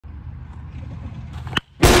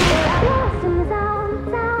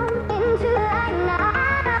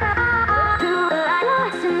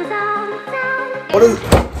What is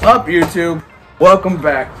up, YouTube? Welcome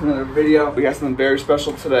back to another video. We got something very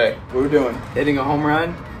special today. What are we doing? Hitting a home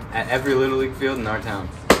run at every Little League field in our town.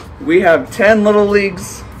 We have 10 Little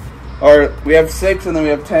Leagues, or we have 6 and then we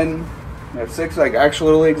have 10. We have 6 like actual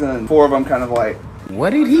Little Leagues and then 4 of them kind of like. What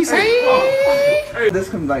did he say? This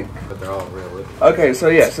can like. But they're all real. Okay, so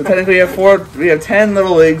yeah, so technically we have 10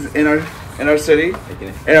 Little Leagues in our city,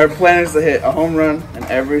 and our plan is to hit a home run in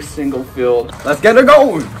every single field. Let's get it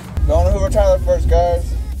going. Going to Hoover Tyler first,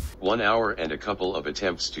 guys. 1 hour and a couple of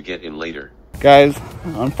attempts to get in later. Guys,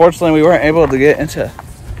 unfortunately, we weren't able to get into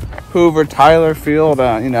Hoover Tyler Field,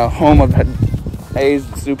 you know, home of A's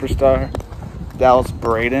superstar Dallas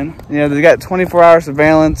Braden. You know, they got 24-hour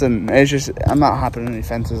surveillance, and it's just, I'm not hopping any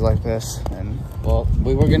fences like this. And well,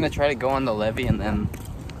 we were gonna try to go on the levee and then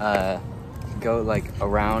go like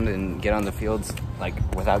around and get on the fields like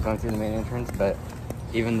without going through the main entrance, but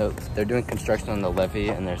even though they're doing construction on the levee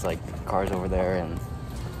and there's like cars over there, and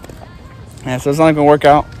yeah, so it's not gonna work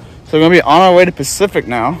out. So we're gonna be on our way to Pacific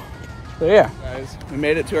now. So yeah, guys, we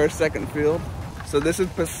made it to our second field. So this is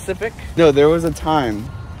Pacific. No, there was a time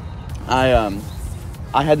I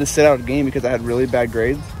had to sit out a game because I had really bad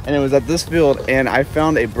grades, and it was at this field, and I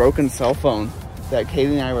found a broken cell phone that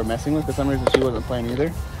Katie and I were messing with. For some reason, she wasn't playing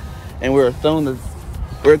either, and we were throwing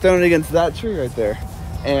it against that tree right there,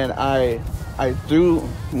 and I threw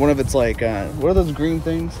one of its like what are those green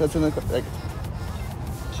things that's in the like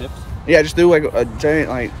chips? Yeah, I just threw like a giant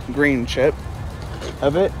like green chip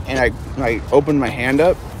of it, and I like opened my hand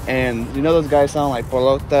up, and you know those guys selling like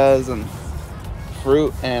polotas and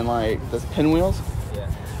fruit and like those pinwheels. Yeah.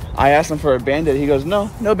 I asked him for a Band-Aid. He goes,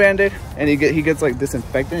 no Band-Aid, and he gets like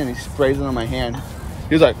disinfectant and he sprays it on my hand.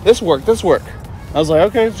 He was like, this work. I was like,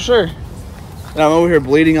 okay, for sure. And I'm over here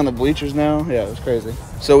bleeding on the bleachers now. Yeah, it was crazy.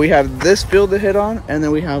 So we have this field to hit on, and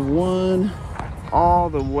then we have one all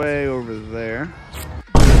the way over there.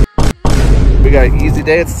 We got an easy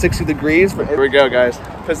day. It's 60 degrees. Here we go, guys.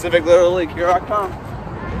 Pacific Little League, here I come.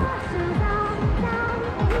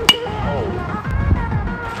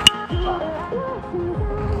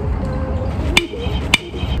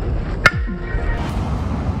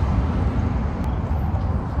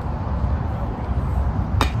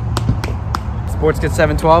 SportsKid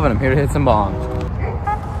 712, and I'm here to hit some bombs.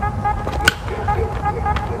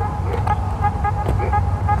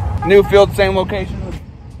 New field, same location.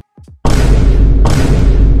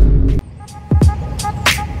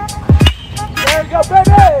 There we go,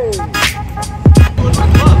 baby!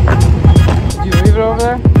 Did you leave it over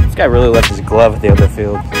there? This guy really left his glove at the other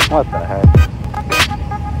field. What the heck?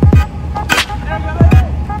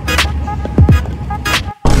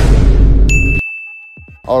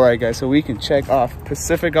 Alright guys, so we can check off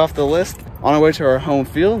Pacific off the list. On our way to our home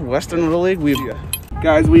field, Western Little League.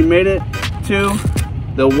 Guys, we made it to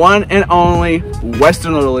the one and only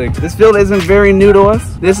Western Little League. This field isn't very new to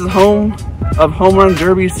us. This is home of Home Run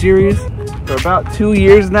Derby series for about 2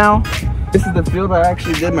 years now. This is the field I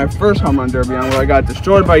actually did my first Home Run Derby on, where I got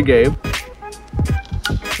destroyed by Gabe.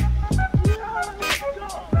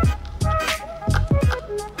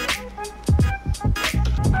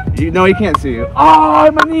 You know he can't see you.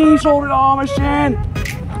 Oh, my knees holding on my shin.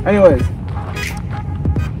 Anyways,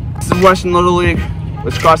 this is Western Little League.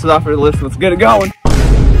 Let's cross it off our list. Let's get it going.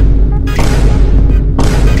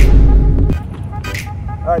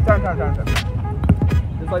 All right, turn.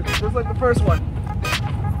 Just like the first one.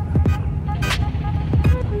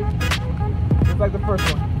 Just like the first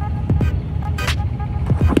one.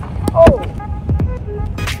 Oh!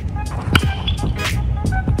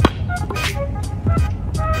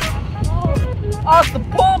 Off the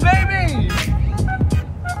pole, baby!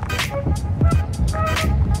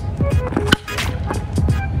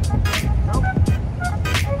 Nope.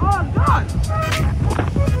 Oh, God!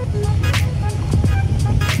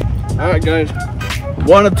 Alright, guys.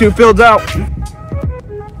 1 of 2 fields out. There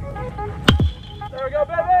we go,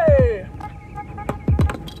 baby!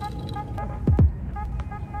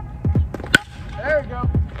 There we go.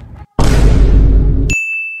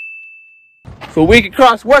 So we can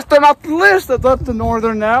cross Western off the list. That's up to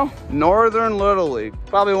Northern now. Northern Little League.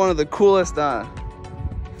 Probably one of the coolest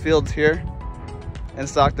fields here in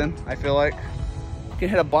Stockton, I feel like. You can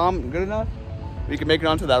hit a bomb good enough, we can make it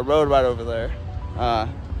onto that road right over there.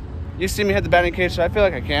 You see me hit the batting cage, so I feel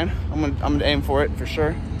like I can. I'm gonna aim for it for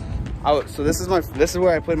sure. So this is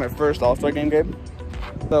where I played my first All-Star game, Gabe.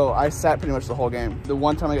 So I sat pretty much the whole game. The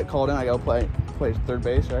one time I get called in, I go play third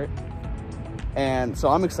base, right? And so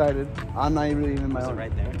I'm excited. I'm not even in my own.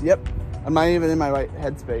 Right there? Yep. I'm not even in my right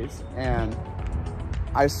headspace. And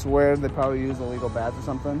I swear they probably used illegal bats or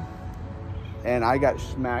something. And I got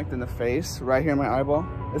smacked in the face right here in my eyeball.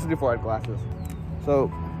 This is before I had glasses.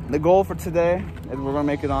 So the goal for today is we're gonna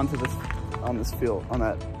make it onto this, on this field, on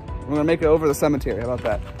that. We're gonna make it over the cemetery. How about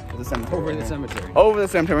that? The cemetery. Over the cemetery. Over the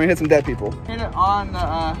cemetery. We're gonna hit some dead people. Hit it on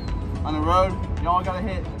the road. Y'all gotta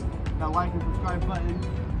hit that like and subscribe button.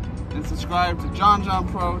 And subscribe to John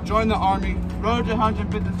Pro. Join the army. Road to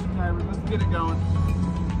 150 subscribers. Let's get it going.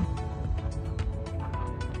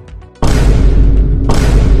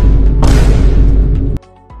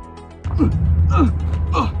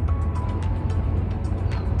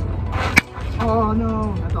 Oh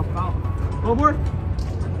no, that's a foul. Over.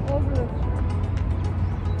 Over.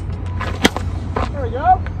 There we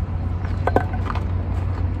go.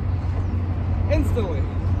 Instantly.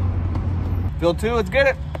 Field 2, let's get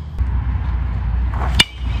it.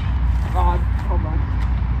 God, hold on.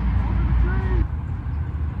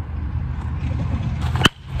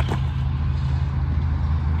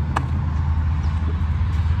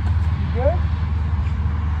 You good?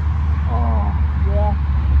 Oh, yeah.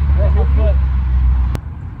 That's my foot.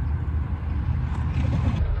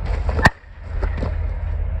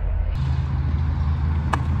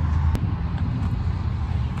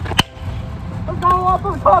 Don't go up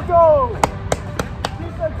on taco! He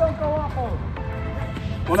said don't go up on.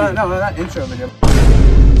 Well, no, not intro video.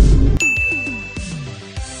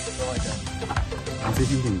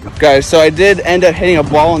 Guys, so I did end up hitting a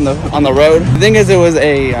ball on the road. The thing is, it was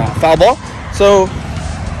a foul ball. So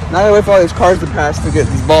now I wait for all these cars to pass to get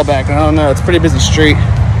this ball back. And I don't know, it's a pretty busy street.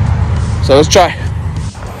 So let's try.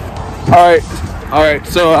 All right.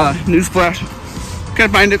 So newsflash,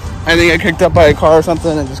 couldn't find it. I think I kicked up by a car or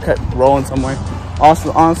something and just kept rolling somewhere.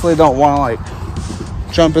 Also, honestly, don't want to like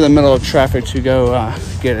jump in the middle of traffic to go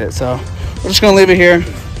get it. So we're just gonna leave it here.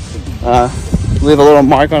 Leave a little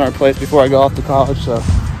mark on our place before I go off to college. So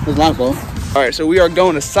it's not cool. All right, so we are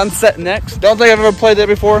going to Sunset next. Don't think I've ever played there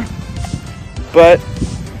before, but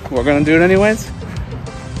we're gonna do it anyways.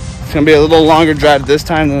 It's gonna be a little longer drive this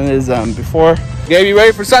time than it is before. Gabe, you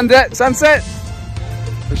ready for Sunset?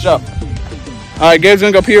 For sure. All right, Gabe's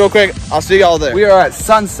gonna go pee real quick. I'll see y'all there. We are at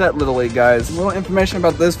Sunset Little League, guys. A little information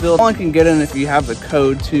about this field. Only can get in if you have the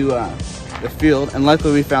code to the field, and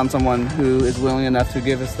luckily we found someone who is willing enough to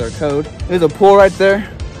give us their code. There's a pool right there.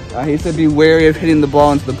 He said be wary of hitting the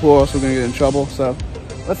ball into the pool, else we're gonna get in trouble. So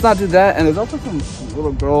let's not do that. And there's also some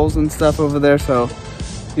little girls and stuff over there. So,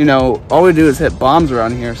 you know, all we do is hit bombs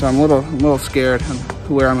around here. So I'm a little scared on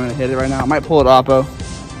where I'm gonna hit it right now. I might pull it oppo.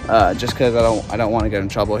 Just because I don't want to get in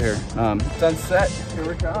trouble here. Sunset, here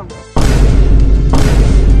we come.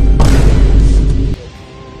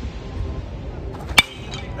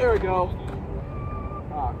 There we go.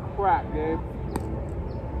 Oh crap, Gabe.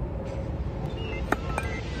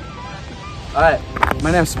 All right,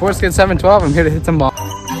 my name's SportsKid 712. I'm here to hit some balls.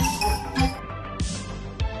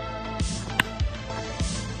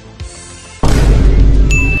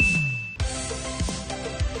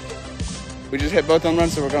 We just hit both home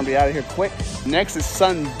runs, so we're gonna be out of here quick. Next is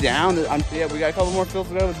Sundown. Yeah, we got a couple more fields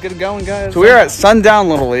to go. Let's get it going, guys. So we're at Sundown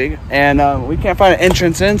Little League, and we can't find an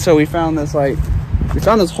entrance in, so we found this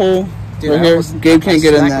hole. Dude, right here. Gabe can't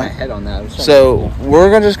get in there. My head on that. So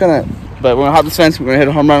we're gonna hop this fence. We're gonna hit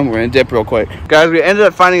a home run. We're gonna dip real quick, guys. We ended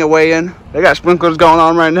up finding a way in. They got sprinklers going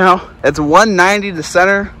on right now. It's 190 to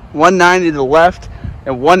center, 190 to left,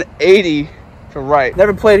 and 180 to right.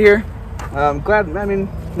 Never played here. Glad. I mean,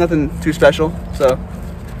 nothing too special, so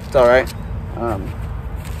it's all right.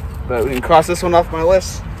 But we can cross this one off my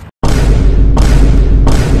list.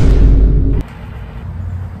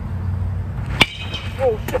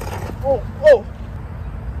 Oh, shit. Oh.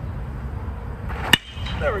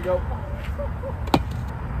 There we go.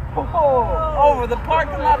 Oh, over the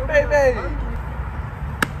parking lot, baby.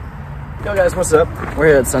 Yo guys, what's up? We're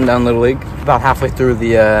here at Sundown Little League. About halfway through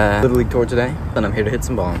the Little League tour today, and I'm here to hit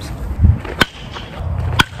some bombs.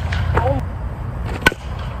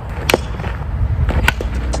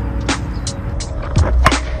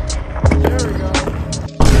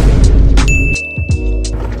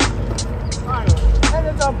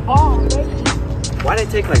 Why did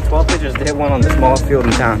it take like 12 pitchers to hit one on the smallest field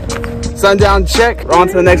in town? Sundown check. We're on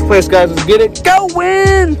to the next place, guys. Let's get it. Go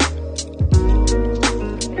win!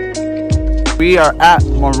 We are at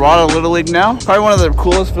Marauder Little League now. Probably one of the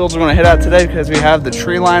coolest fields we're going to hit out today because we have the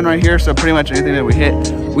tree line right here. So pretty much anything that we hit,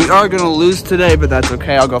 we are going to lose today, but that's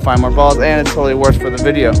okay. I'll go find more balls, and it's totally worth for the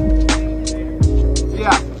video.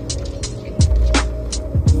 Yeah.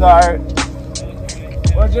 Sorry.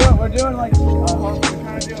 We're doing like we're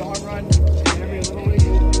trying to do a home run in every Little League.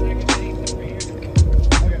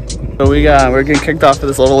 So we're getting kicked off of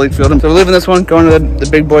this Little League field. So we're leaving this one, going to the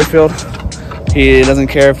big boy field. He doesn't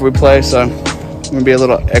care if we play, so I'm gonna be a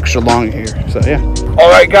little extra long here, so yeah.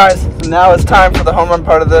 All right, guys, so now it's time for the home run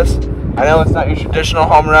part of this. I know it's not your traditional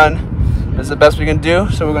home run. This is the best we can do,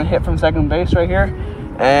 so we're gonna hit from second base right here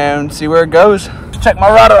and see where it goes. Check my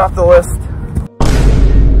rider off the list.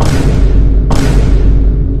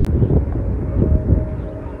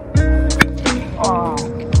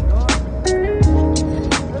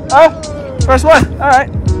 Oh, first one, all right.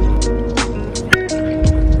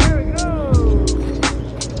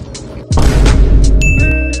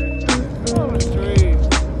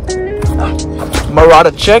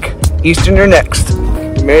 Murata check, Eastern you're next.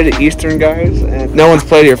 We made it Eastern, guys, and no one's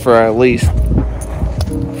played here for at least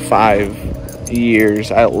 5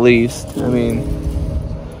 years, at least. I mean,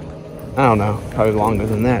 I don't know, probably longer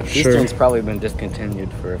than that. Eastern's sure. probably been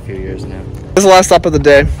discontinued for a few years now. This is the last stop of the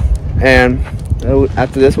day, and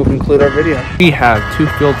after this we'll conclude our video. We have 2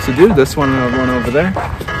 fields to do, this one and one over there,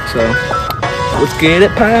 so let's get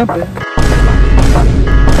it poppin'.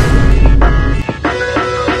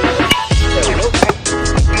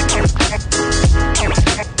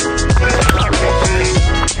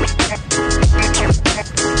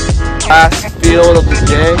 Last field of the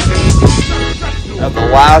day, of the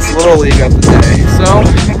last Little League of the day. So,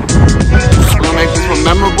 we're gonna make this one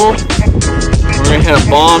memorable. We're gonna hit a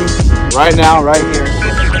bomb right now, right here,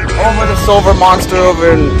 over the Silver Monster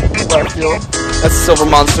over in left field. That's the Silver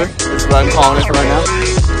Monster, that's what I'm calling it right now.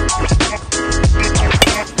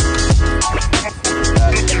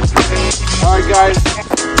 Alright, guys.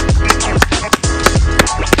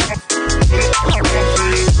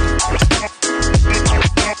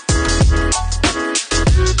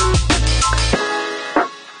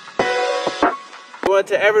 We went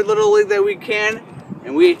to every Little League that we can,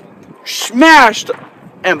 and we smashed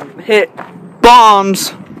and hit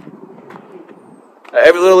bombs at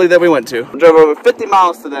every Little League that we went to. We drove over 50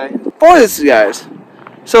 miles today for this, guys.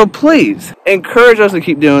 So please, encourage us to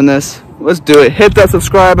keep doing this. Let's do it. Hit that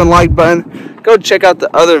subscribe and like button. Go check out the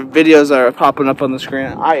other videos that are popping up on the screen.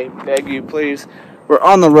 I beg you, please. We're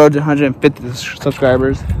on the road to 150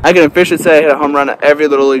 subscribers. I can officially say I hit a home run at every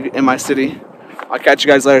Little League in my city. I'll catch you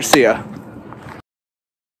guys later. See ya.